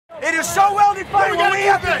It is so well defined. What we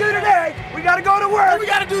have to do today, we got to go to work. We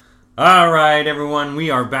got to do. All right, everyone,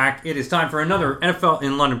 we are back. It is time for another NFL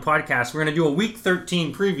in London podcast. We're going to do a Week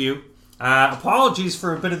 13 preview. Apologies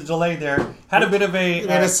for a bit of the delay there. Had a bit of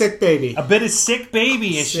a sick baby. A bit of sick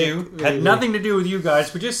baby issue. Baby. Had nothing to do with you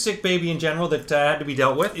guys, but just sick baby in general that had to be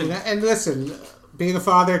dealt with. And listen, being a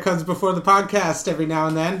father comes before the podcast every now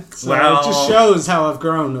and then. So well, it just shows how I've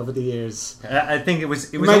grown over the years. I think it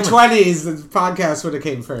was in my 20s, the podcast would have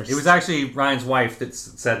came first. It was actually Ryan's wife that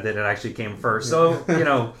said that it actually came first. So,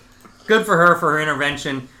 good for her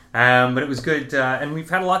intervention. But it was good. And we've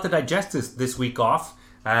had a lot to digest this week off.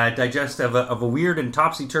 Digest of a weird and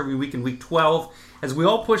topsy-turvy week in Week 12. As we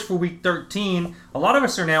all push for Week 13, a lot of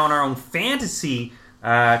us are now in our own fantasy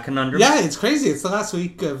conundrum. Yeah, it's crazy. It's the last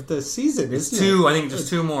week of the season, isn't it? I think just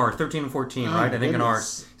two more, 13 and 14, right? I think in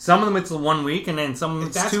ours. Some of them it's 1 week, and then some of them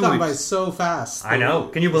it's 2 weeks. That's gone by so fast. I know.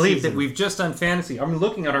 Can you believe that we've just done fantasy? I'm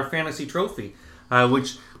looking at our fantasy trophy,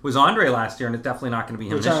 which was Andre last year, and it's definitely not going to be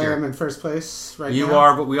him this year. Which I am in first place right now. You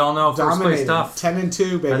are, but we all know first place tough.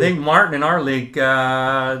 10-2, baby. I think Martin in our league,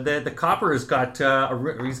 the Copper has got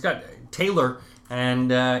he's got Taylor,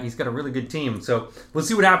 and he's got a really good team. So we'll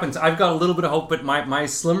see what happens. I've got a little bit of hope, but my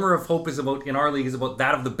slimmer of hope in our league is about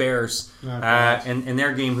that of the Bears and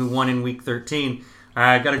their game who won in Week 13.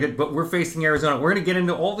 But we're facing Arizona. We're going to get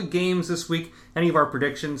into all the games this week, any of our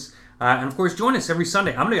predictions. And, of course, join us every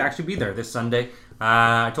Sunday. I'm going to actually be there this Sunday.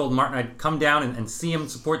 I told Martin I'd come down and see him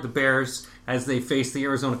support the Bears as they face the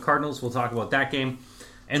Arizona Cardinals. We'll talk about that game.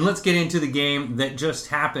 And let's get into the game that just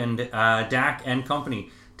happened, Dak and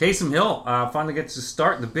company. Taysom Hill finally gets to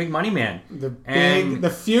start, the big money man. The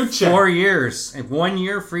future. 4 years. And 1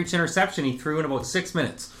 year for each interception he threw in about 6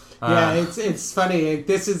 minutes. Yeah, it's funny.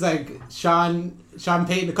 This is like Sean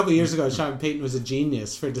Payton. A couple of years ago, Sean Payton was a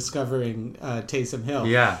genius for discovering Taysom Hill.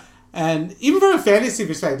 Yeah. And even from a fantasy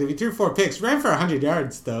perspective, he threw 4 picks, ran for 100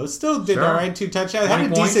 yards though, still did all right, 2 touchdowns, had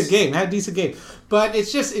a decent game. But it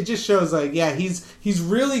just shows he's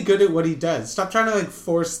really good at what he does. Stop trying to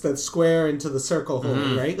force the square into the circle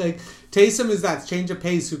hole, right? Taysom is that change of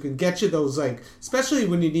pace who can get you those especially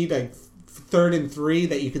when you need 3rd and 3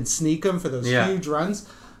 that you can sneak them for those huge runs.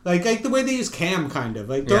 Like the way they use Cam, kind of.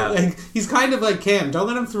 He's kind of like Cam. Don't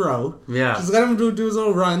let him throw. Yeah. Just let him do his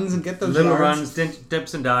little runs and get those little yards. runs,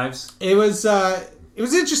 dips and dives. It was an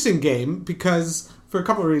interesting game because for a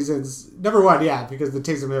couple of reasons. Number one, because the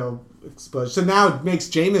Taysom Hill explosion. So now it makes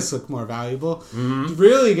Jameis look more valuable. Mm-hmm. It's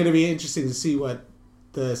really going to be interesting to see what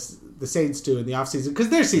the Saints do in the offseason because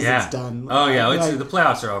their season's done. Oh, yeah. The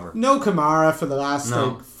playoffs are over. No Kamara for the last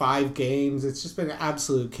 5 games. It's just been an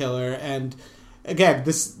absolute killer. And again,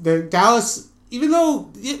 the Dallas, even though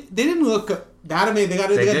they didn't look that amazing, they got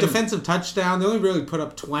a defensive touchdown. They only really put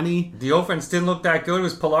up 20. The offense didn't look that good. It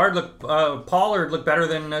was Pollard looked better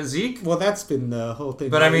than Zeke. Well, that's been the whole thing.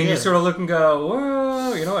 But you sort of look and go,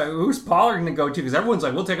 whoa, who's Pollard going to go to? Because everyone's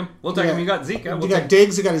like, we'll take him. We'll take him. You got Zeke. You got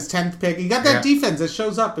Diggs. You got his 10th pick. You got that defense that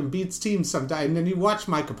shows up and beats teams sometimes. And then you watch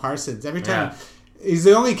Micah Parsons every time. Yeah. He's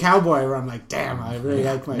the only cowboy where I'm like, damn, I really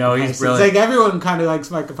like Micah Parsons. He's brilliant. It's everyone kind of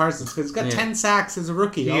likes Micah Parsons because he's got 10 sacks as a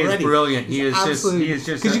rookie already. He is brilliant. He is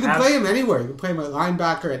just because you can play him anywhere. You can play him at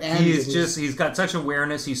linebacker, at end. He's got such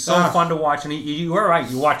awareness. He's so fun to watch. And you are right.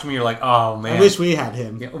 You watch him, you're like, oh, man. I wish we had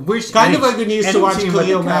him. Yeah, kind of like when you used to watch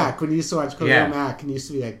Khalil Mack. When you used to watch Khalil Mack and you used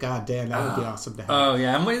to be like, God damn, that would be awesome to have. Oh,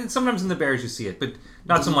 yeah. And sometimes in the Bears you see it, but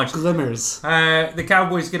not so much. Glimmers. The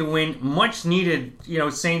Cowboys get a win. Much needed.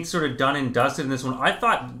 Saints sort of done and dusted in this one. I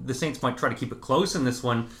thought the Saints might try to keep it close in this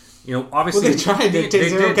one. Obviously they tried. They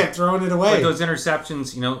kept throwing it away. But those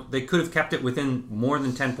interceptions, they could have kept it within more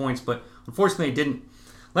than 10 points, but unfortunately they didn't.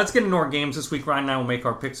 Let's get into our games this week. Ryan and I will make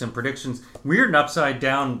our picks and predictions. Weird and upside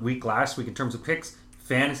down week last week in terms of picks,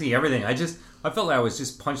 fantasy, everything. I felt like I was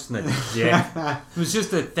just punched in the dick. It was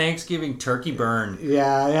just a Thanksgiving turkey burn.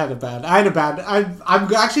 Yeah, I had a bad.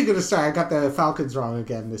 I'm actually going to start. I got the Falcons wrong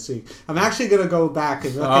again this week. I'm actually going to go back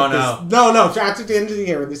and look at this. No, after the end of the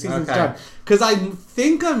year when the season's done. Because I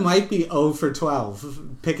think I might be 0 for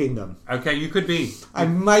 12 picking them. Okay, you could be. I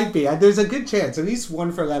might be. There's a good chance. At least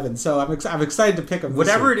 1 for 11. So I'm excited to pick them.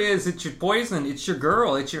 Whatever it is, it's your poison. It's your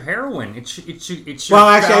girl. It's your heroine. It's your Well,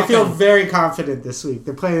 actually, Falcon. I feel very confident this week.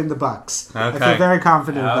 They're playing the Bucks. Okay. I feel very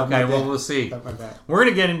confident about my bet. We'll see. We're going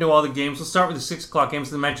to get into all the games. We'll start with the 6 o'clock games.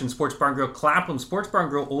 As I mentioned, Sports Bar and Grill Clapham, Sports Bar and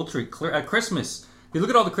Grill Old Tree, Christmas. If you look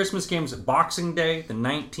at all the Christmas games, Boxing Day, the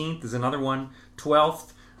 19th is another one,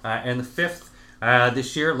 12th, and the 5th.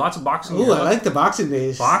 this year. Lots of Boxing Day. Day. I like the Boxing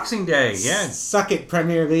Days. Boxing Day, yeah. Suck it,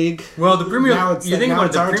 Premier League. Well, the Premier League, you think about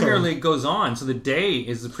it, the Premier League goes on, so the day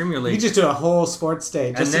is the Premier League. You just do a whole sports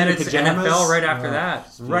day. Just and then it's pajamas. NFL right after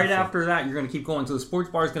that. Right after that, you're going to keep going. So the sports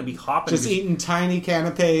bar is going to be hopping. Just eating tiny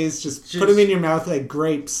canapes, just put them in your mouth like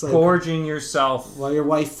grapes. Like, gorging yourself. While your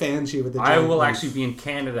wife fans you with a I will knife. actually be in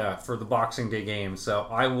Canada for the Boxing Day game, so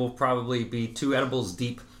I will probably be 2 edibles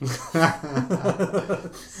deep. And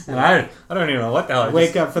I don't even know what the hell.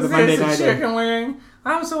 Wake up for the Monday night. Chicken wing.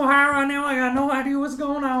 I'm so high right now, I got no idea what's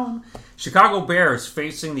going on. Chicago Bears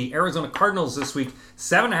facing the Arizona Cardinals this week.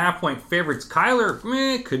 7.5-point favorites.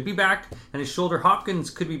 Kyler could be back, and his shoulder. Hopkins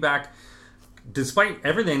could be back. Despite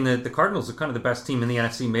everything, the Cardinals are kind of the best team in the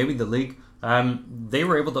NFC, maybe the league. They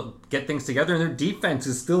were able to get things together, and their defense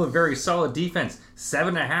is still a very solid defense.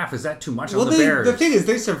 7.5, is that too much on the Bears? The thing is,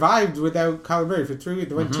 they survived without Kyler Murray for 3 weeks.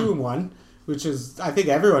 They went 2-1, which is, I think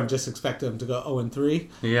everyone just expected them to go 0-3.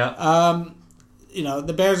 Yeah.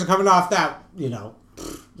 The Bears are coming off that,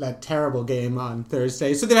 that terrible game on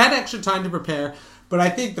Thursday. So they've had extra time to prepare. But I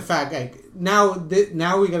think the fact, now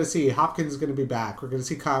we got to see Hopkins is going to be back. We're going to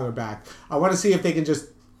see Kyler back. I want to see if they can just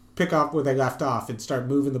pick up where they left off and start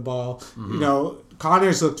moving the ball. Mm-hmm.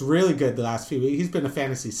 Connors looked really good the last few weeks. He's been a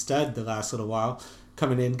fantasy stud the last little while,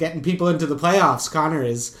 coming in, getting people into the playoffs. Connor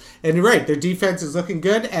is. And you're right, their defense is looking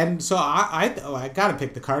good. And so I got to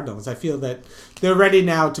pick the Cardinals. I feel that they're ready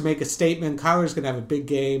now to make a statement. Kyler's going to have a big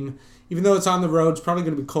game. Even though it's on the road, it's probably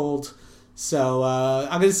going to be cold. So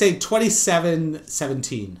I'm going to say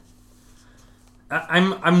 27-17.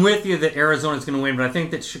 I'm with you that Arizona's going to win, but I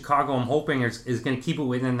think that Chicago, I'm hoping, is going to keep it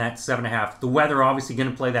within that 7.5. The weather obviously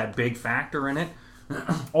going to play that big factor in it.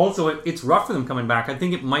 Also, it's rough for them coming back. I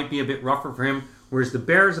think it might be a bit rougher for him, whereas the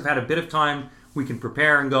Bears have had a bit of time. We can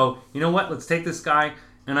prepare and go, you know what, let's take this guy,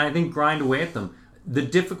 and I think grind away at them. The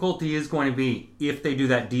difficulty is going to be if they do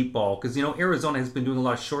that deep ball, because Arizona has been doing a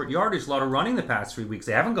lot of short yardage, a lot of running the past 3 weeks.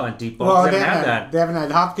 They haven't gone deep ball. Well, they haven't had that. They haven't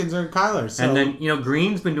had Hopkins or Kyler. So. And then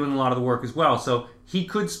Green's been doing a lot of the work as well, so he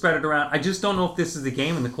could spread it around. I just don't know if this is the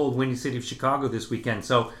game in the cold, windy city of Chicago this weekend.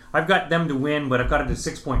 So I've got them to win, but I've got it a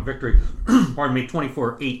 6-point victory. Pardon me,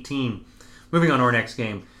 24-18. Moving on to our next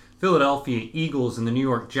game, Philadelphia Eagles and the New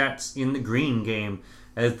York Jets in the green game,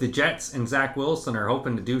 as the Jets and Zach Wilson are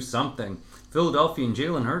hoping to do something. Philadelphia and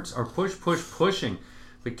Jalen Hurts are pushing.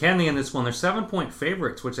 But can they in this one? They're 7-point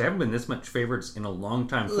favorites, which they haven't been this much favorites in a long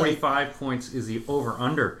time. 45 points is the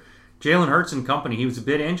over-under. Jalen Hurts and company, he was a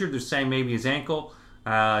bit injured. They're saying maybe his ankle.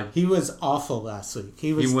 He was awful last week.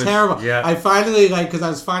 He was terrible. Yeah. I finally, because I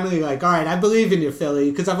was finally all right, I believe in you,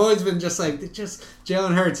 Philly. Because I've always been just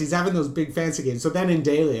Jalen Hurts. He's having those big fancy games. So then in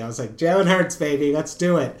daily, I was like, Jalen Hurts, baby, let's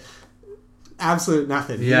do it. Absolute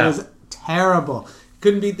nothing. Yeah. He was terrible.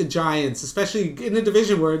 Couldn't beat the Giants, especially in a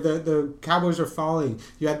division where the Cowboys were falling.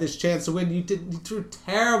 You had this chance to win. You threw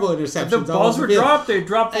terrible interceptions. The balls were dropped. They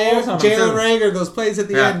dropped balls on Jalen Reagor, those plays at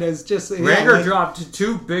the end is just... Reagor dropped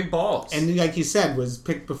 2 big balls. And like you said, was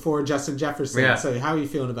picked before Justin Jefferson. Yeah. So how are you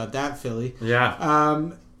feeling about that, Philly? Yeah.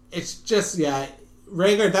 It's just,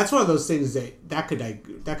 Reagor, that's one of those things that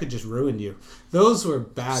could just ruin you. Those were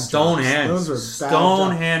bad Stone drops. hands. Those were bad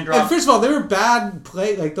Stone hand drops. And first of all, they were bad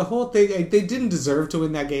play. The whole thing, they didn't deserve to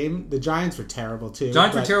win that game. The Giants were terrible too.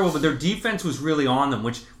 Giants were terrible, but their defense was really on them,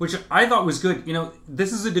 which I thought was good.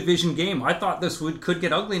 This is a division game. I thought this could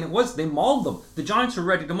get ugly, and it was. They mauled them. The Giants were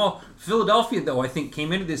ready to maul. Philadelphia, though, I think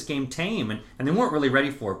came into this game tame, and they weren't really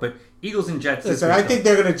ready for it. But Eagles and Jets. Listen, I think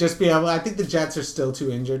they're going to just be able. I think the Jets are still too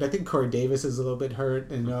injured. I think Corey Davis is a little bit hurt,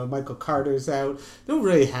 and Michael Carter's out. They don't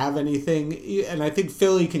really have anything, and I think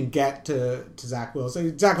Philly can get to Zach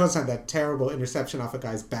Wilson. Zach Wilson had that terrible interception off a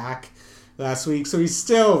guy's back last week, so he's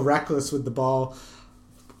still reckless with the ball.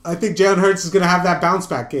 I think Jalen Hurts is going to have that bounce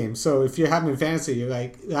back game. So if you have him in fantasy, you're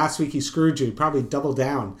like, last week he screwed you. Probably double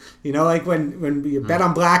down. When you bet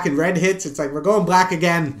on black and red hits, it's like we're going black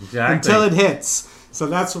again until it hits. So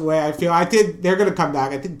that's the way I feel. I think they're going to come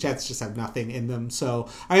back. I think Jets just have nothing in them. So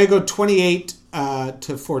I'm going to go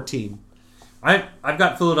 28-14. I've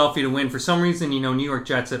got Philadelphia to win. For some reason, New York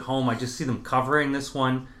Jets at home, I just see them covering this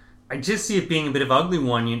one. I just see it being a bit of an ugly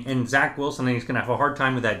one. And Zach Wilson, I think he's going to have a hard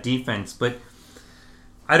time with that defense. But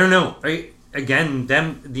I don't know. The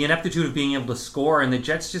ineptitude of being able to score, and the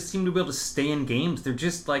Jets just seem to be able to stay in games. They're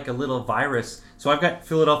just like a little virus. So I've got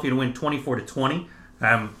Philadelphia to win 24-20.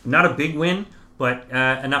 Not a big win, but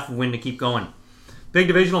enough of a win to keep going. Big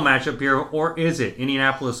divisional matchup here, or is it?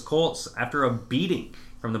 Indianapolis Colts, after a beating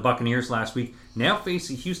from the Buccaneers last week, now face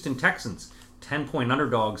the Houston Texans. 10-point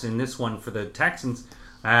underdogs in this one for the Texans.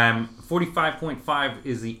 45.5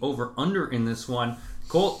 is the over-under in this one.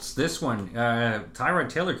 Colts, this one. Tyrod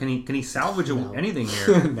Taylor, can he salvage anything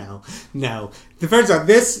here? No. The first one,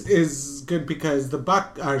 this is good because the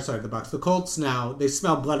Colts now, they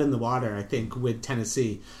smell blood in the water, I think, with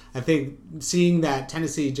Tennessee. I think seeing that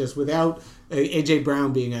Tennessee just without A.J.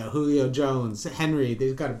 Brown being out, Julio Jones, Henry,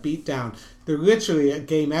 they've got a beat down. They're literally a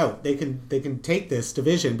game out. They can take this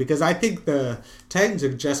division because I think the Titans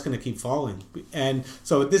are just going to keep falling. And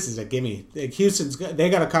so this is a gimme. Houston's, they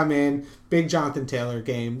got to come in. Big Jonathan Taylor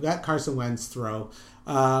game. Got Carson Wentz throw.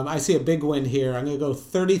 I see a big win here. I'm going to go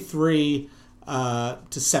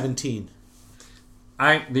 33-17.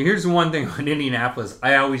 Here's the one thing on Indianapolis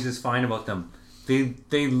I always just find about them.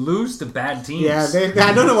 They lose to bad teams. Yeah,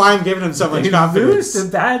 I don't know why I'm giving them so much confidence. They lose to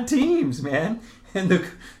bad teams, man. And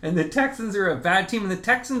the Texans are a bad team, and the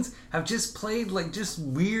Texans have just played like just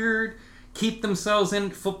weird, keep themselves in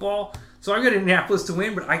football. So I got Indianapolis to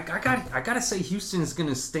win, but I gotta say Houston is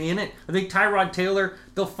gonna stay in it. I think Tyrod Taylor,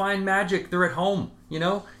 they'll find magic. They're at home,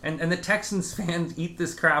 and the Texans fans eat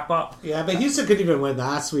this crap up. Yeah, but Houston couldn't even win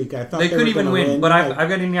last week. I thought they could even win, but I've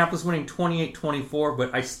got Indianapolis winning 28-24.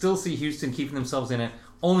 But I still see Houston keeping themselves in it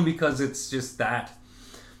only because it's just that.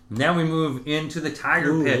 Now we move into the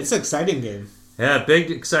Tiger Pit. It's an exciting game. Yeah, big,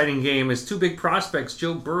 exciting game as two big prospects,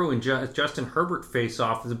 Joe Burrow and Justin Herbert, face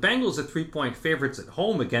off. The Bengals are 3-point favorites at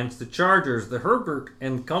home against the Chargers. The Herbert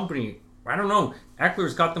and company, I don't know.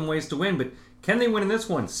 Eckler's got them ways to win, but can they win in this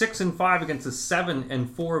one? 6-5 against the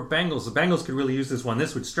 7-4 Bengals. The Bengals could really use this one.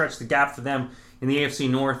 This would stretch the gap for them in the AFC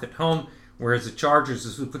North at home, whereas the Chargers,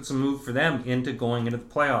 this would put some move for them into going into the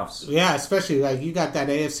playoffs. Yeah, especially like you got that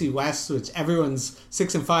AFC West, which everyone's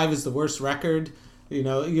 6-5 is the worst record.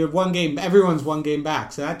 You're one game. Everyone's one game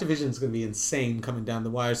back, so that division's going to be insane coming down the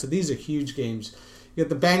wire. So these are huge games. You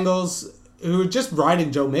got the Bengals, who are just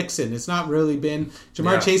riding Joe Mixon. It's not really been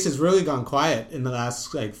Jamar Chase has really gone quiet in the last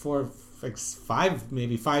five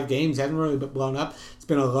games. Hasn't really been blown up. It's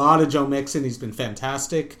been a lot of Joe Mixon. He's been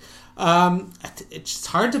fantastic. It's just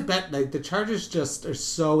hard to bet. Like the Chargers just are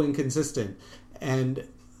so inconsistent, and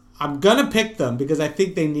I'm gonna pick them because I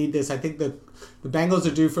think they need this. I think the Bengals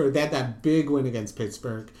are due they had that big win against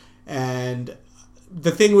Pittsburgh. And the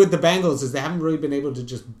thing with the Bengals is they haven't really been able to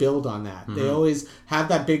just build on that. Mm-hmm. They always have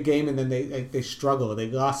that big game and then they struggle. They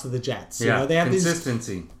lost to the Jets. Yeah, they have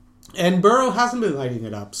consistency. And Burrow hasn't been lighting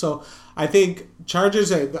it up. So I think Chargers,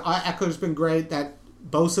 Eckler's been great. That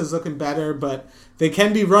Bosa's looking better, but they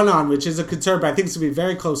can be run on, which is a concern. But I think it's going to be a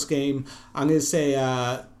very close game. I'm going to say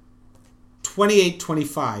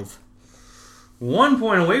 28-25. 1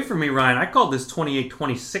 point away from me, Ryan. I called this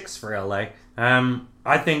 28-26 for LA.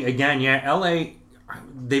 I think, again, LA,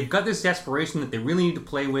 they've got this desperation that they really need to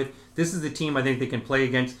play with. This is the team I think they can play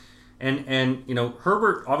against. And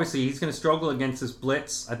Herbert, obviously, he's going to struggle against this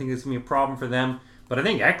blitz. I think it's going to be a problem for them. But I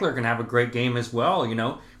think Eckler can have a great game as well.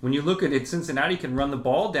 When you look at it, Cincinnati can run the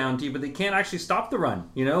ball down to you, but they can't actually stop the run.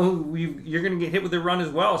 You're going to get hit with the run as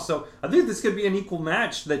well. So I think this could be an equal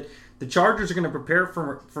match that the Chargers are going to prepare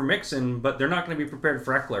for Mixon, but they're not going to be prepared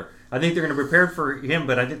for Eckler. I think they're going to prepare for him,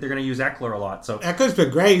 but I think they're going to use Eckler a lot. So Eckler's been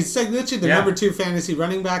great. He's literally the number 2 fantasy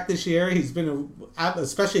running back this year. He's been,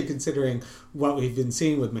 especially considering what we've been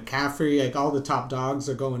seeing with McCaffrey. Like all the top dogs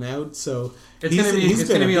are going out, so it's going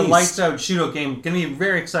to be a lights out shootout game. It's going to be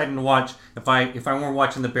very exciting to watch. If I weren't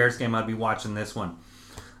watching the Bears game, I'd be watching this one.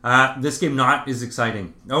 This game not is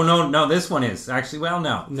exciting. Oh, no, this one is. Actually,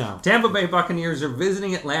 no. Tampa Bay Buccaneers are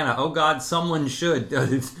visiting Atlanta. Oh, God, someone should.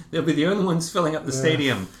 They'll be the only ones filling up the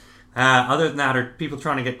stadium. Other than that, are people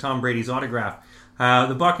trying to get Tom Brady's autograph.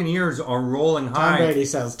 The Buccaneers are rolling high. Tom Brady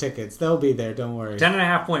sells tickets. They'll be there, don't worry.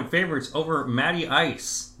 10.5 point favorites over Matty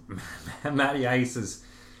Ice. Matty Ice is...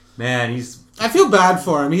 Man, I feel bad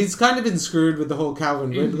for him. He's kind of been screwed with the whole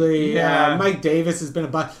Calvin Ridley. Yeah. Mike Davis has been a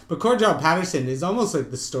bust. But Cordell Patterson is almost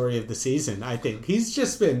like the story of the season, I think. He's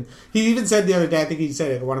just been... He even said the other day, I think he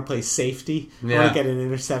said, I want to play safety. I want to get an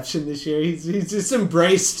interception this year. He's just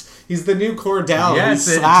embraced... He's the new Cordell. Yeah, it's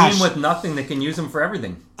a team with nothing that can use him for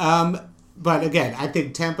everything. But again, I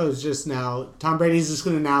think Tampa is just now... Tom Brady's just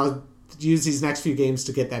going to now... use these next few games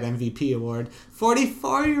to get that MVP award.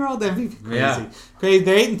 44-year-old MVP. Crazy.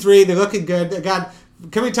 They're 8-3. They're looking good.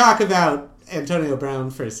 Can we talk about Antonio Brown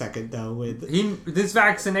for a second, though? With this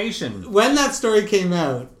vaccination. When that story came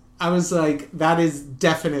out, I was like, that is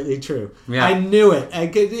definitely true. Yeah. I knew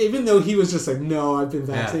it. Even though he was just like, no, I've been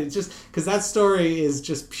vaccinated. It's just because that story is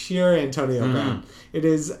just pure Antonio Brown. It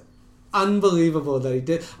is unbelievable that he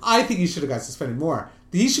did. I think he should have got suspended more.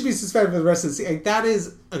 He should be suspended for the rest of the season. Like, that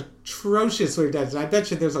is atrocious what he does. And I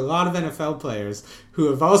bet you there's a lot of NFL players who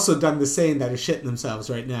have also done the same that are shitting themselves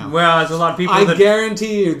right now. Well, there's a lot of people I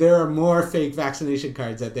guarantee you there are more fake vaccination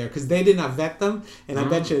cards out there because they did not vet them, and I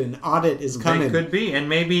bet you an audit is coming. They could be, and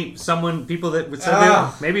maybe people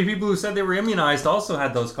who said they were immunized also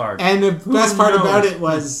had those cards. And the best part about it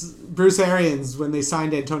was Bruce Arians, when they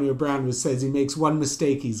signed Antonio Brown, says he makes one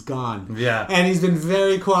mistake, he's gone. Yeah. And he's been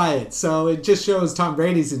very quiet, so it just shows Tom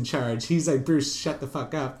Brady's in charge. He's like, Bruce, shut the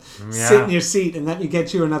fuck up. Yeah. Sit in your seat and let me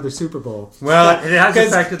get you another Super Bowl. Well, it has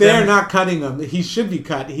affected them. They're not cutting him. He should be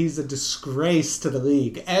cut. He's a disgrace to the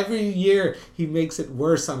league. Every year, he makes it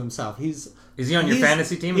worse on himself. Is he on your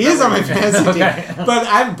fantasy team? He is on my fantasy team. But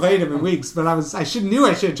I haven't played him in weeks. But I should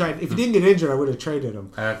have tried. If he didn't get injured, I would have traded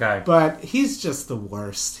him. Okay. But he's just the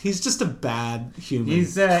worst. He's just a bad human.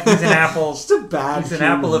 He's an apple. Just a bad He's an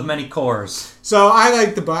human. apple of many cores. So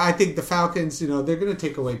I think the Falcons, they're going to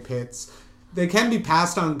take away Pitts. They can be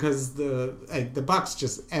passed on because the Bucs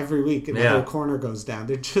just every week another corner goes down.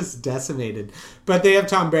 They're just decimated. But they have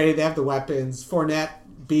Tom Brady. They have the weapons. Fournette,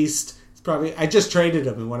 beast. I just traded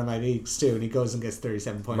him in one of my leagues too, and he goes and gets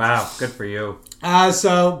 37 points. Wow, good for you.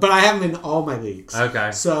 But I have him in all my leagues.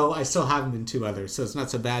 Okay. So I still have him in 2 others, so it's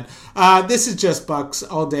not so bad. This is just Bucks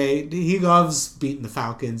all day. He loves beating the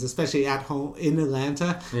Falcons, especially at home in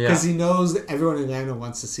Atlanta, because he knows everyone in Atlanta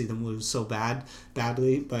wants to see them lose so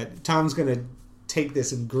badly. But Tom's gonna take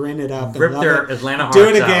this and grin it up, rip and love their it. Atlanta hearts Do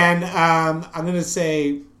it again. out. I'm gonna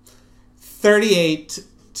say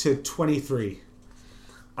 38-23.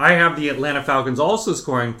 I have the Atlanta Falcons also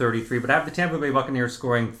scoring 33, but I have the Tampa Bay Buccaneers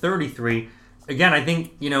scoring 33. Again, I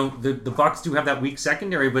think, the Bucs do have that weak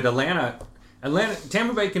secondary, but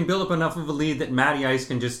Tampa Bay can build up enough of a lead that Matty Ice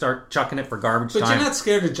can just start chucking it for garbage time. But you're not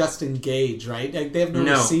scared of Justin Gage, right? Like, they have no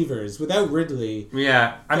receivers. Without Ridley...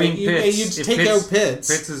 Yeah, I mean, Pitts... You take out Pitts.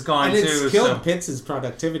 Pitts is gone, and too. It's killed Pitts'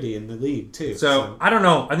 productivity in the league, too. So, I don't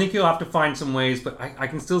know. I think you'll have to find some ways, but I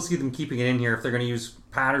can still see them keeping it in here if they're going to use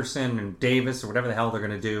Patterson and Davis or whatever the hell they're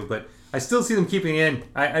going to do, but... I still see them keeping it in.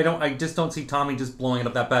 I just don't see Tommy just blowing it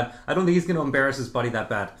up that bad. I don't think he's going to embarrass his buddy that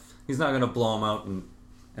bad. He's not going to blow him out and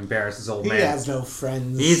embarrass his old man. He has no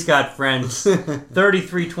friends. He's got friends.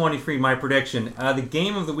 33-23, my prediction. The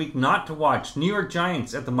game of the week not to watch. New York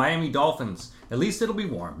Giants at the Miami Dolphins. At least it'll be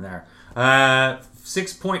warm there.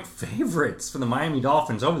 6-point favorites for the Miami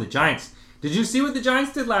Dolphins over the Giants. Did you see what the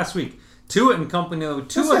Giants did last week? Tua and company.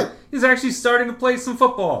 Tua is actually starting to play some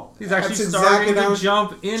football. He's actually starting to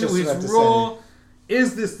jump into his role.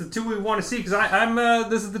 Is this the Tua we want to see? Because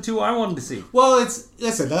this is the Tua I wanted to see. Well,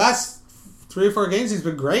 the last 3 or 4 games he's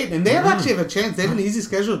been great, and they actually have a chance. They have an easy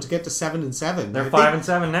schedule to get to 7-7. They're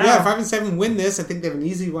 5-7 now. Yeah, 5-7. Win this. I think they have an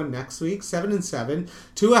easy one next week. 7-7.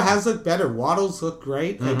 Tua has looked better. Waddle's looked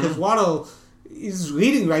great because Waddle. He's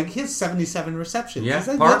leading, right? He has 77 receptions. Yeah,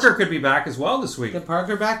 Parker could be back as well this week. Get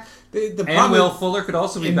Parker back. And Will Fuller could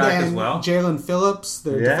also be back as well. Jalen Phillips,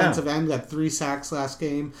 their defensive end, got 3 sacks last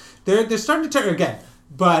game. They're starting to turn again.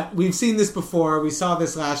 But we've seen this before. We saw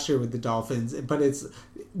this last year with the Dolphins. But it's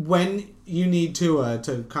when you need Tua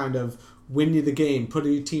to kind of win you the game, put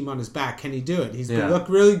your team on his back. Can he do it? He's looked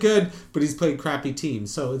really good, but he's played crappy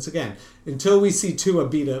teams. So it's, again, until we see Tua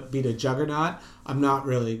beat a juggernaut, I'm not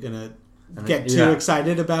really going to get too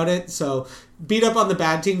excited about it. So beat up on the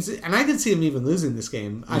bad teams, and I can see him even losing this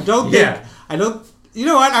game. I don't. You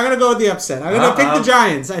know what? I'm gonna go with the upset. I'm gonna pick the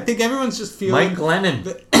Giants. I think everyone's just feeling. Mike Glennon.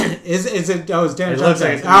 Is it? Oh, it's Daniel It Jones. looks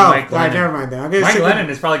like it's gonna be Mike Glennon. Right, never mind then. Mike Glennon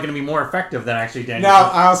is probably going to be more effective than actually Daniel. No,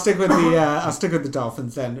 Jones. I'll stick with the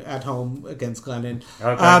Dolphins then at home against Glennon.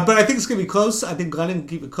 Okay. But I think it's gonna be close. I think Glennon can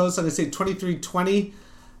keep it close. I'm gonna say 23-20.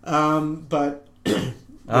 But.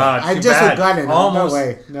 I just bad. with Glennon.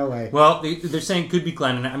 Almost. No way. Well, they're saying it could be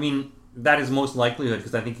Glennon. I mean, that is most likelihood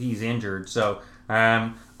because I think he's injured. So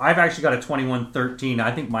I've actually got a 21-13.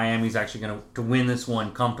 I think Miami's actually going to win this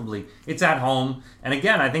one comfortably. It's at home. And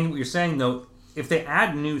again, I think what you're saying, though, if they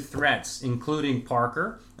add new threats, including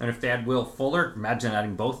Parker, and if they add Will Fuller, imagine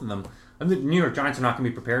adding both of them, the New York Giants are not going to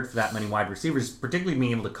be prepared for that many wide receivers, particularly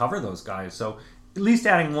being able to cover those guys. So at least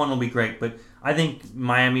adding one will be great. But I think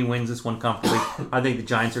Miami wins this one comfortably. I think the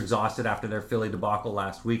Giants are exhausted after their Philly debacle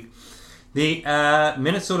last week. The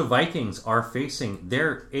Minnesota Vikings are facing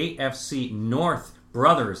their AFC North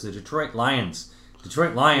brothers, the Detroit Lions.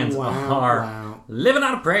 Detroit Lions are living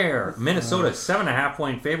on a prayer. Minnesota,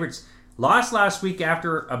 7.5-point favorites. Lost last week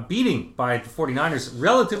after a beating by the 49ers.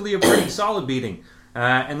 Relatively a pretty solid beating.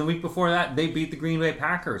 And the week before that, they beat the Green Bay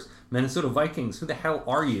Packers. Minnesota Vikings, who the hell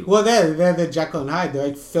are you? Well, they're the Jekyll and Hyde. They're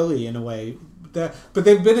like Philly in a way. But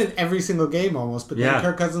they've been in every single game almost. But Yeah. then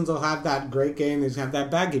Kirk Cousins will have that great game. He's have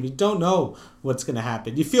that bad game. You don't know what's going to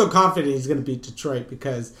happen. You feel confident he's going to beat Detroit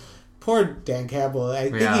because poor Dan Campbell. I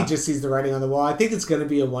think he just sees the writing on the wall. I think it's going to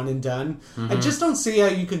be a one and done. I just don't see how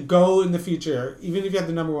you could go in the future, even if you have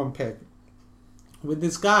the number one pick, with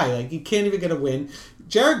this guy. Like, you can't even get a win.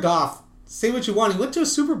 Jared Goff, say what you want, he went to a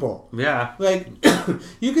Super Bowl. Yeah. Like,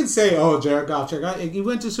 you can say, oh, Jared Goff, he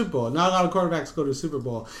went to a Super Bowl. Not a lot of quarterbacks go to a Super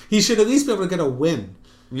Bowl. He should at least be able to get a win.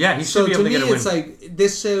 Yeah, he should be able to get a win. So to me, it's like,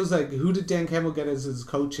 this shows, like, who did Dan Campbell get as his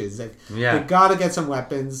coaches? Like, Yeah. they got to get some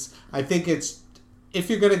weapons. I think it's, if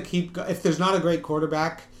you're going to keep, if there's not a great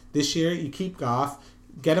quarterback this year, you keep Goff,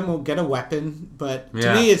 get a weapon. But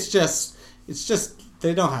to me, it's just, they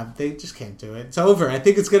just can't do it. It's over. I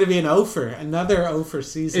think it's going to be another over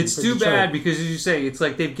season. It's too bad because, as you say, it's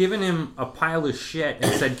like they've given him a pile of shit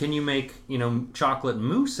and said, "Can you make chocolate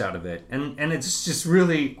mousse out of it?" And it's just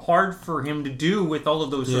really hard for him to do with all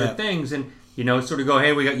of those sort of things. And sort of go,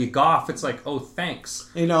 "Hey, we got you Goff." It's like, "Oh, thanks."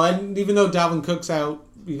 And even though Dalvin Cook's out,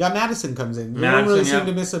 you got Madison comes in. You don't really seem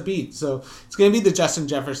to miss a beat. So it's going to be the Justin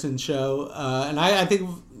Jefferson show. And I think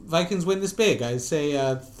Vikings win this big. I say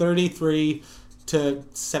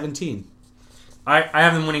 33-17. I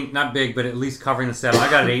have them winning, not big, but at least covering the 7.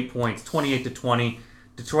 I got it 8 points, 28-20.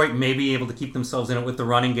 Detroit may be able to keep themselves in it with the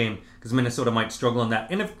running game because Minnesota might struggle in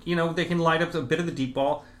that. And if they can light up a bit of the deep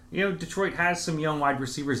ball, Detroit has some young wide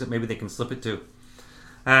receivers that maybe they can slip it to.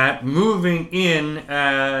 Moving in,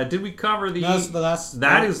 did we cover the... That's the last...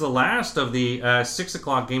 That is the last of the 6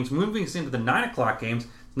 o'clock games. Moving us into the 9 o'clock games.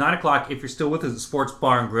 9 o'clock, if you're still with us at Sports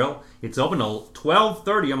Bar and Grill, it's open till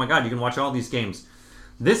 12:30. Oh my God, you can watch all these games.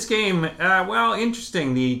 This game,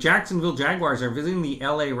 interesting. The Jacksonville Jaguars are visiting the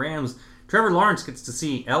LA Rams. Trevor Lawrence gets to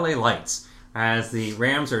see LA lights as the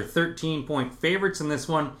Rams are 13-point favorites in this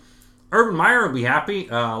one. Urban Meyer will be happy.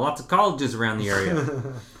 Lots of colleges around the area.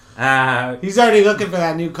 He's already looking for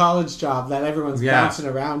that new college job that everyone's bouncing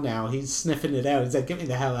around now. He's sniffing it out. He's like, get me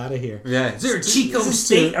the hell out of here. Yeah. Is there a Chico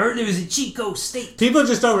State? I heard there was a Chico State. People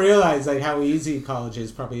just don't realize like how easy college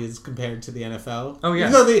probably is compared to the NFL. Oh, yeah.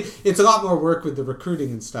 Even though it's a lot more work with the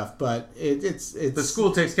recruiting and stuff, but it's the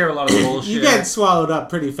school takes care of a lot of the bullshit. You get swallowed up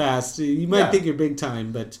pretty fast. You might think you're big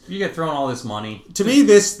time, but... You get thrown all this money. To me,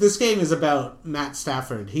 this game is about Matt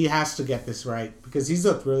Stafford. He has to get this right because he's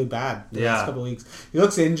looked really bad the last couple of weeks. He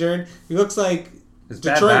looks injured. He looks like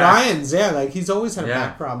Detroit Lions. Yeah, like he's always had a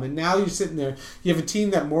back problem. And now you're sitting there. You have a team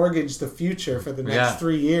that mortgaged the future for the next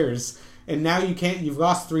 3 years. And now you can't. You've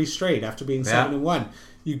lost 3 straight after being 7-1.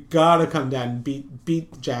 You gotta come down and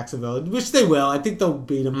beat Jacksonville, which they will. I think they'll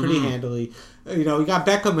beat them pretty handily. We got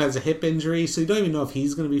Beckham has a hip injury, so you don't even know if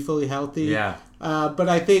he's going to be fully healthy. Yeah. But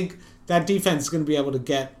I think that defense is going to be able to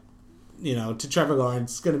get, to Trevor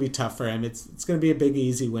Lawrence. It's going to be tough for him. It's going to be a big,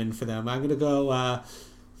 easy win for them. I'm going to go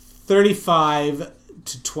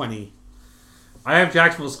 35-20. I have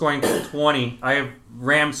Jacksonville scoring 20. I have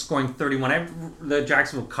Rams scoring 31. I have the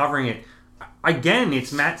Jacksonville covering it. Again,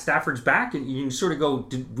 it's Matt Stafford's back, and you sort of go,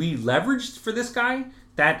 did we leverage for this guy?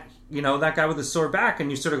 That guy with a sore back,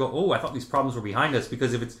 and you sort of go, oh, I thought these problems were behind us,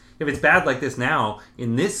 because if it's bad like this now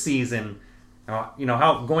in this season,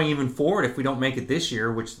 how going even forward if we don't make it this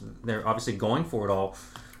year, which they're obviously going for it all.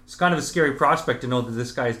 It's kind of a scary prospect to know that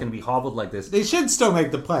this guy is going to be hobbled like this. They should still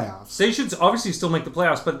make the playoffs. They should obviously still make the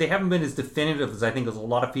playoffs, but they haven't been as definitive as I think as a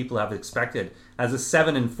lot of people have expected. As a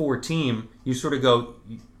 7-4 team, you sort of go,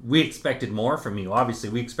 we expected more from you. Obviously,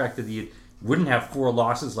 we expected you wouldn't have 4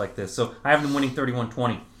 losses like this. So I have them winning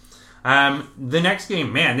 31-20. The next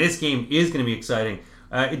game, man, this game is going to be exciting.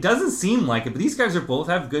 It doesn't seem like it, but these guys both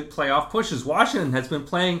have good playoff pushes. Washington has been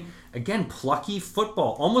playing, again, plucky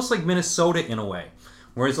football, almost like Minnesota in a way.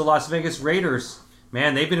 Whereas the Las Vegas Raiders,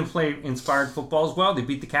 man, they've been playing inspired football as well. They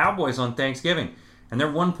beat the Cowboys on Thanksgiving, and they're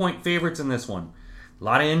 1-point favorites in this one. A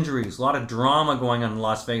lot of injuries, a lot of drama going on in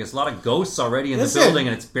Las Vegas, a lot of ghosts already in the building,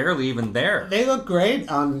 and it's barely even there. They look great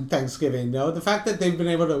on Thanksgiving, though. The fact that they've been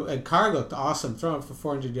able to... Carr looked awesome, throwing for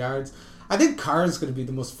 400 yards. I think Carr is going to be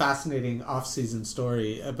the most fascinating offseason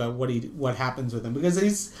story about what happens with him,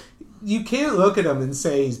 because you can't look at him and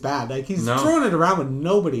say he's bad. Like, he's throwing it around with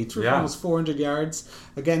nobody. He threw almost 400 yards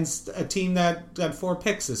against a team that had 4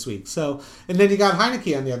 picks this week. So, and then you got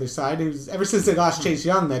Heineke on the other side, who's, ever since they lost Chase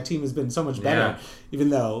Young, that team has been so much better, even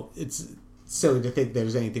though it's silly to think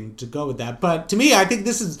there's anything to go with that. But to me, I think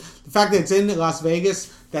this is the fact that it's in Las Vegas.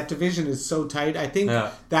 That division is so tight. I think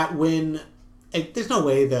that win, there's no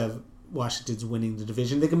way Washington's winning the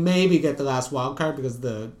division. They can maybe get the last wild card because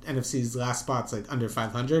the NFC's last spot's like under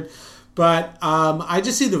 500. But I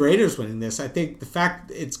just see the Raiders winning this. I think the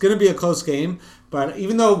fact it's going to be a close game, but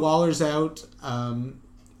even though Waller's out,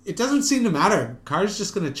 it doesn't seem to matter. Carr's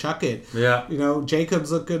just going to chuck it. Yeah.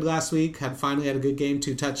 Jacobs looked good last week. Finally had a good game,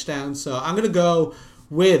 2 touchdowns. So I'm going to go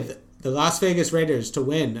with the Las Vegas Raiders to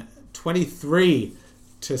win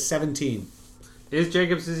 23-17. Is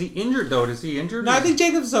he injured, though? Is he injured? No, I think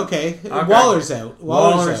Jacobs is okay. Waller's out.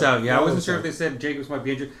 Waller's out. Yeah, I wasn't sure if they said Jacobs might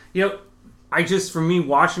be injured. For me,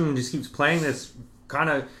 Washington just keeps playing this kind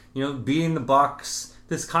of, beating the Bucs,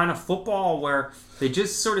 this kind of football where they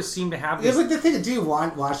just sort of seem to have this... Yeah, but the thing, do you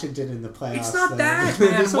want Washington in the playoffs? It's not that,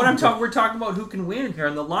 man. We're talking about who can win here,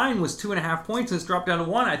 and the line was 2.5 points, and it's dropped down to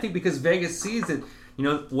 1. I think because Vegas sees it,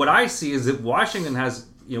 what I see is that Washington has,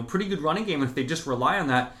 pretty good running game, and if they just rely on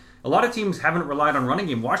that, a lot of teams haven't relied on running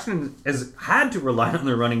game. Washington has had to rely on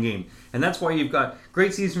their running game. And that's why you've got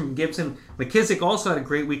great season from Gibson. McKissick also had a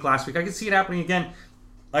great week last week. I can see it happening again.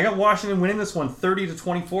 I got Washington winning this one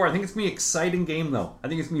 30-24. I think it's going to be an exciting game, though. I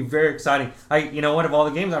think it's going to be very exciting. Of all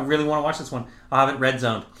the games, I really want to watch this one. I'll have it red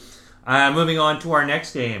zoned. Moving on to our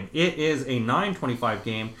next game. It is a 9:25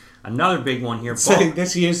 game. Another big one here.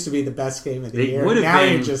 This used to be the best game of the year. It would have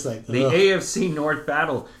been just like, the AFC North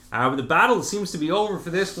battle. The battle seems to be over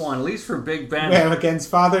for this one, at least for Big Ben. Well, against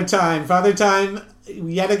Father Time. Father Time,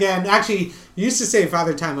 yet again. Actually, you used to say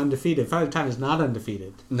Father Time undefeated. Father Time is not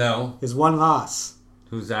undefeated. No. There's one loss.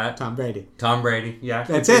 Who's that? Tom Brady. Tom Brady, yeah.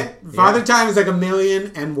 That's it. Father Time is like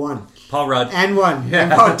 1,000,001. Paul Rudd. And 1. Yeah.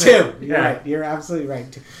 And Paul 2. You're right. You're absolutely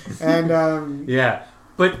right. And yeah.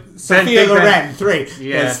 But Sophia Loren, 3.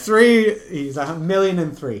 Yeah. There's 3. He's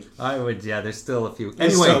 1,000,003. I would, there's still a few.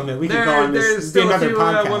 Anyway, we could go on this. There's still a few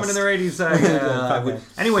podcast. women in their 80s.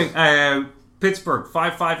 Anyway, Pittsburgh,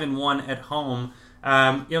 5-1 at home.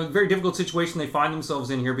 Very difficult situation they find themselves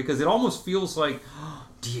in here because it almost feels like,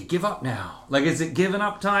 do you give up now? Like, is it giving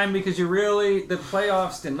up time? Because the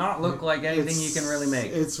playoffs did not look like anything you can really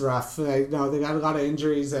make. It's rough. They got a lot of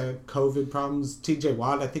injuries, COVID problems. TJ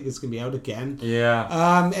Watt, I think, is going to be out again.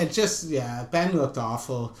 Yeah. Ben looked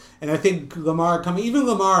awful. And I think even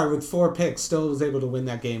Lamar with 4 picks still was able to win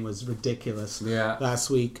that game was ridiculous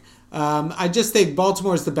last week. I just think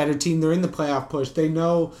Baltimore's the better team. They're in the playoff push. They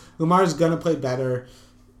know Lamar's going to play better.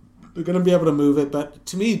 They're going to be able to move it. But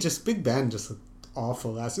to me, just Big Ben just looked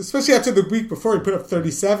awful especially after the week before he put up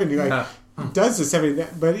 37. He does this every day.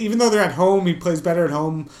 But even though they're at home, he plays better at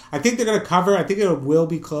home. I think they're going to cover. I think it will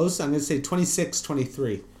be close. I'm going to say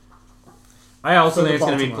 26-23. I also think it's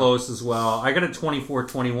going to be close as well. I got a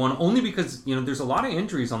 24-21 only because there's a lot of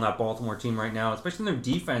injuries on that Baltimore team right now, especially in their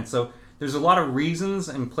defense. So there's a lot of reasons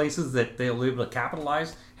and places that they'll be able to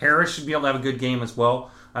capitalize. Harris should be able to have a good game as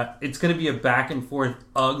well. It's going to be a back and forth,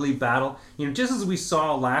 ugly battle. Just as we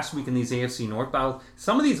saw last week in these AFC North battles,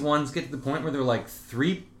 some of these ones get to the point where they're like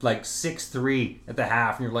 6-3 at the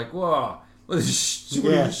half, and you're like, whoa, what a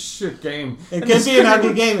shit game. It could be an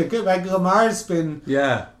ugly game. It could, like Lamar's been,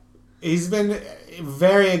 he's been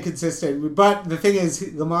very inconsistent. But the thing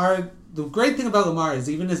is, Lamar. The great thing about Lamar is,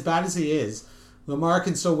 even as bad as he is, Lamar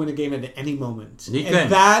can still win a game at any moment.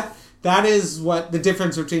 That is what the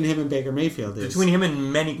difference between him and Baker Mayfield is. Between him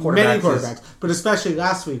and many quarterbacks. But especially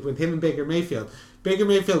last week with him and Baker Mayfield. Baker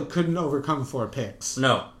Mayfield couldn't overcome 4 picks.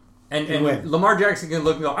 No. And Lamar Jackson can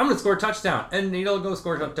look and go, I'm going to score a touchdown. And he'll go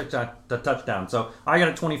score a touchdown. So I got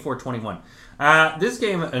a 24-21. This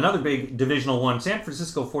game, another big divisional one, San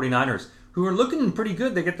Francisco 49ers, who are looking pretty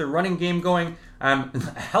good. They get their running game going.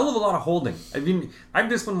 A hell of a lot of holding. I mean, I've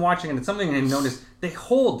just been watching, and it's something I noticed. They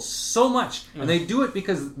hold so much, and they do it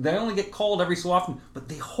because they only get called every so often, but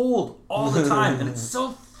they hold all the time, and it's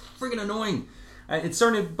so friggin' annoying. It's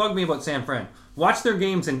starting to bug me about San Fran. Watch their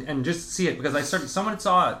games and just see it, because someone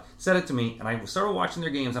said it to me, and I started watching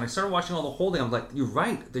their games, and I started watching all the holding. I'm like, you're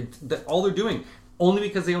right. All they're doing, only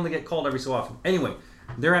because they only get called every so often. Anyway,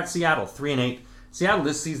 they're at Seattle, 3-8. Seattle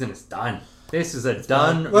this season is done. This is a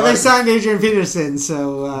done. Well, they signed Adrian Peterson,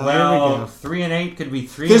 so there we go. 3-8 could be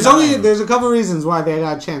 3. There's a couple reasons why they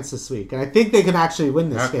got a chance this week, and I think they can actually win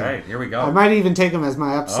this game. Okay, here we go. I might even take them as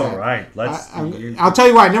my upset. All right, I'll tell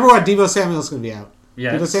you why. Number 1, Deebo Samuel's going to be out.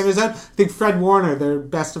 Yes. Deebo Samuel's out. I think Fred Warner, their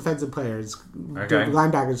best defensive player, their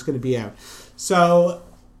linebacker, is going to be out. So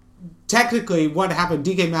technically, what happened?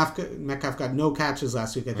 DK Metcalf got no catches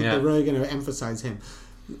last week. I think they're really going to emphasize him.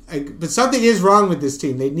 But something is wrong with this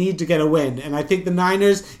team. They need to get a win. And I think the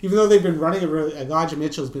Niners, even though they've been running Elijah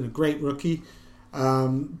Mitchell's been a great rookie.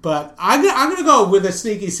 But I'm going to go with a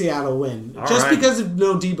sneaky Seattle win. Because of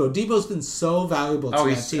no Deebo. Deebo's been so valuable to that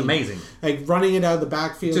team. He's amazing. Like running it out of the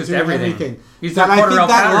backfield, just doing everything. He's their Cordell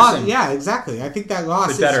Patterson. Yeah, exactly. I think that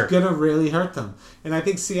loss is going to really hurt them. And I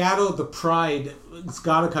think Seattle, the pride, has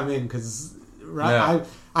got to come in because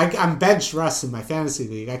I'm benched Russ in my fantasy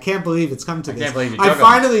league. I can't believe it's come to this. I can't believe you I took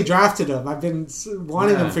finally drafted him. I've been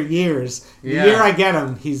wanting him for years. The year I get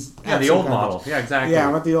him, he's the old model. Yeah, exactly. Yeah,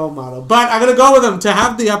 I want the old model. But I'm going to go with him to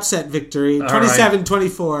have the upset victory.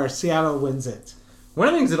 27-24, Seattle wins it. One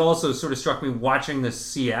of the things that also sort of struck me watching the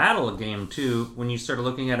Seattle game, too, when you started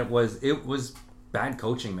looking at it was bad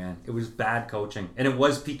coaching, man. It was bad coaching. And it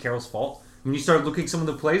was Pete Carroll's fault. When you started looking at some of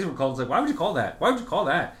the plays that were called, it's like, why would you call that? Why would you call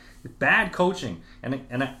that? Bad coaching, and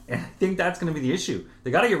I think that's going to be the issue.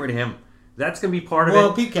 They got to get rid of him. That's going to be part of it.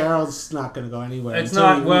 Well, Pete Carroll's not going to go anywhere. It's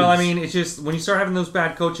not. Well, I mean, it's just when you start having those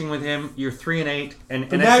bad coaching with him, you're 3-8,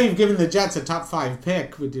 but now you've given the Jets a top 5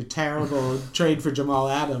 pick with your terrible trade for Jamal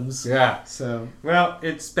Adams. Yeah. So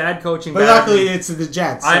it's bad coaching. But luckily, it's the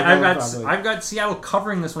Jets. So I've got Seattle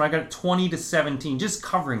covering this one. I got it 20-17, just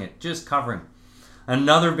covering it,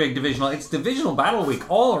 Another big divisional. It's divisional battle week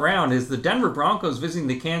all around. Is the Denver Broncos visiting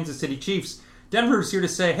the Kansas City Chiefs? Denver's here to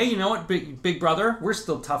say, hey, you know what, big brother? We're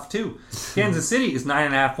still tough, too. Kansas City is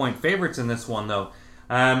 9.5-point favorites in this one, though.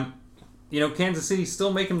 Kansas City's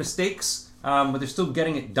still making mistakes, but they're still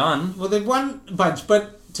getting it done. Well, they've won a bunch,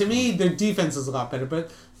 but to me, their defense is a lot better.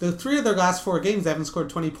 But the 3 of their last 4 games, they haven't scored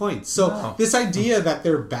 20 points. So this idea that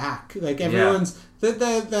they're back, like everyone's...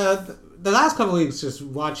 The last couple of weeks, just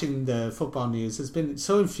watching the football news has been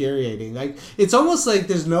so infuriating. Like, it's almost like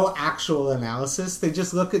there's no actual analysis. They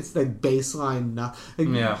just look at like baseline.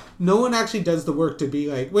 No one actually does the work to be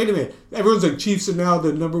like, wait a minute. Everyone's like, Chiefs are now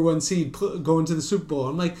the number 1 seed going to the Super Bowl.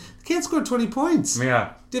 I'm like, they can't score 20 points.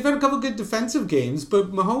 Yeah. They've had a couple good defensive games,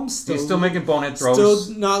 but Mahomes he's still making bonehead throws.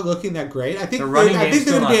 Still not looking that great. I think they're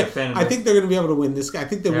going to be able to win this. I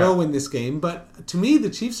think they will win this game. But to me,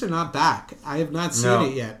 the Chiefs are not back. I have not seen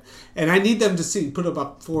it yet. And I need them to put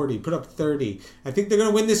up 40, put up 30. I think they're going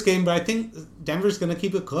to win this game, but I think Denver's going to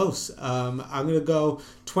keep it close. I'm going to go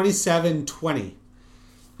 27-20.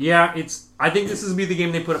 Yeah, I think this is going to be the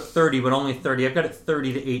game they put up 30, but only 30. I've got it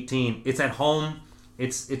 30-18. It's at home.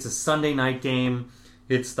 It's a Sunday night game.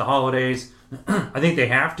 It's the holidays. I think they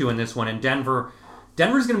have to in this one. And Denver's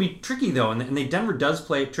going to be tricky, though. And Denver does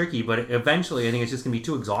play it tricky, but eventually I think it's just going to be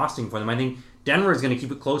too exhausting for them. I think Denver is going to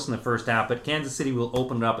keep it close in the first half, but Kansas City will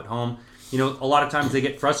open it up at home. A lot of times they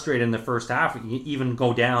get frustrated in the first half, even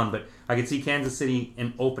go down, but I could see Kansas City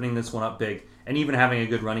in opening this one up big and even having a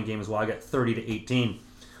good running game as well. I got 30-18.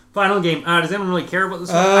 Final game. Does anyone really care about this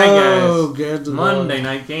one? Oh, good Monday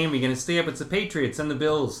night game. You're going to stay up. It's the Patriots and the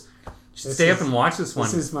Bills. Stay up and watch this one.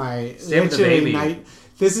 This is my stay up with the baby. Night.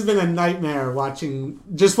 This has been a nightmare watching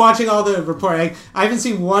all the reporting. I haven't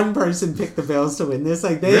seen one person pick the Bills to win this.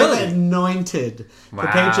 Like, they have anointed the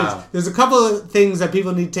Patriots. There's a couple of things that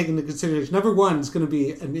people need to take into consideration. Number one, it's going to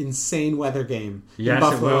be an insane weather game in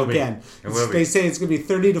Buffalo again. They say it's going to be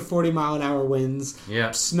 30 to 40 mile an hour winds,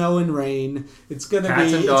 snow and rain. It's going to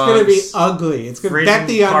be ugly. It's going to bet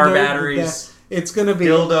the under. Car batteries. It's going to be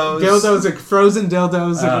dildos, like frozen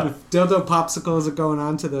dildos, dildo popsicles are going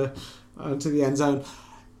onto the end zone.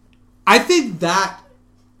 I think that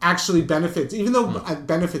actually benefits, even though it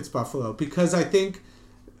benefits Buffalo, because I think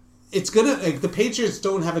it's gonna the Patriots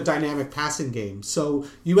don't have a dynamic passing game, so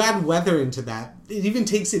you add weather into that. It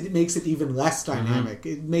makes it even less dynamic.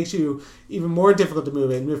 It makes you even more difficult to move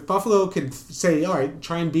in. If Buffalo can say, all right,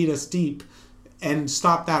 try and beat us deep and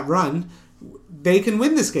stop that run, they can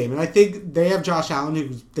win this game. And I think they have Josh Allen, who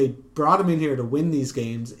they brought him in here to win these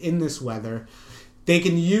games in this weather. They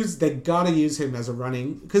gotta use him as a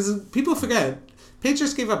running, because people forget,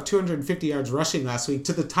 Patriots gave up 250 yards rushing last week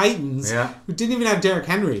to the Titans, who didn't even have Derrick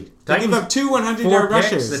Henry. They gave up 2 100-yard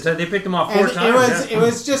rushers. They picked him off 4 times. It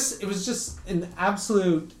was just an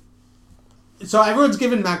absolute. So everyone's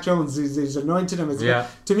given Mac Jones, he's anointed him as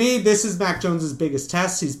to me, this is Mac Jones' biggest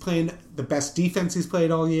test. He's playing the best defense he's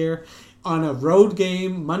played all year on a road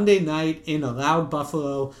game Monday night in a loud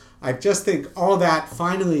Buffalo. I just think all that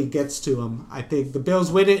finally gets to him. I think the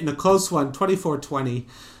Bills win it in a close one, 24-20.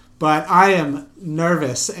 But I am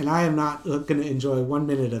nervous, and I am not going to enjoy 1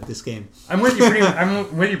 minute of this game. I'm with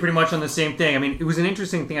you pretty much on the same thing. I mean, it was an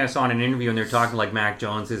interesting thing I saw in an interview, and they're talking like Mac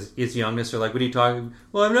Jones, his youngest. They're like, what are you talking?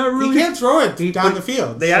 Well, I've never really... He can't throw it down the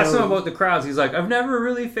field. They asked him about the crowds. He's like, I've never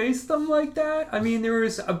really faced them like that. I mean, there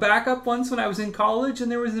was a backup once when I was in college,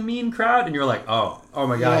 and there was a mean crowd. And you're like, oh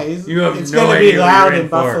my God. Yeah, you have it's no gonna idea be loud in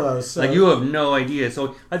Buffalo. So. Like, you have no idea.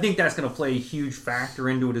 So I think that's going to play a huge factor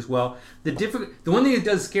into it as well. The one thing that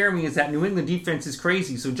does scare me is that New England defense is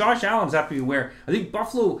crazy. So Josh Allen's have to be aware. I think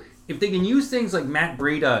Buffalo, if they can use things like Matt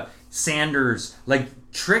Breida, Sanders, like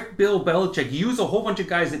trick Bill Belichick, use a whole bunch of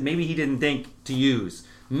guys that maybe he didn't think to use.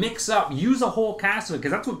 Mix up, use a whole cast of it,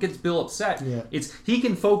 because that's what gets Bill upset. Yeah. He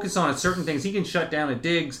can focus on certain things. He can shut down a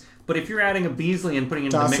Diggs, But if you're adding a Beasley and putting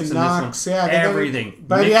into the mix in Knox, this one, everything.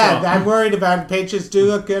 But yeah, I'm worried about it. Patriots do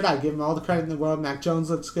look good. I give them all the credit in the world. Mac Jones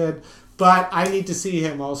looks good. But I need to see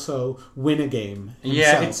him also win a game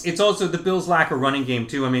himself. Yeah, it's also the Bills lack a running game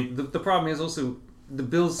too. I mean, the problem is also the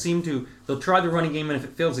Bills they'll try the running game, and if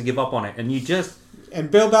it fails, they give up on it. And And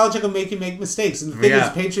Bill Belichick will make you make mistakes. And the thing is,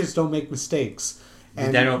 Patriots don't make mistakes.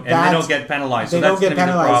 And they don't get penalized. They don't get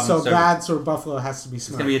penalized, so that's Buffalo has to be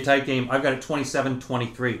smart. It's going to be a tight game. I've got it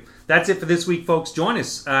 27-23. That's it for this week, folks. Join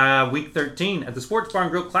us week 13 at the Sports Bar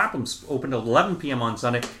and Grill Clapham's, open till 11 p.m. on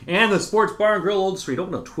Sunday, and the Sports Bar and Grill Old Street,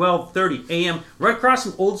 open till 12:30 a.m. right across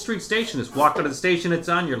from Old Street Station. Just walk out of the station. It's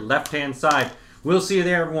on your left-hand side. We'll see you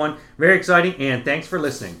there, everyone. Very exciting, and thanks for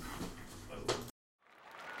listening.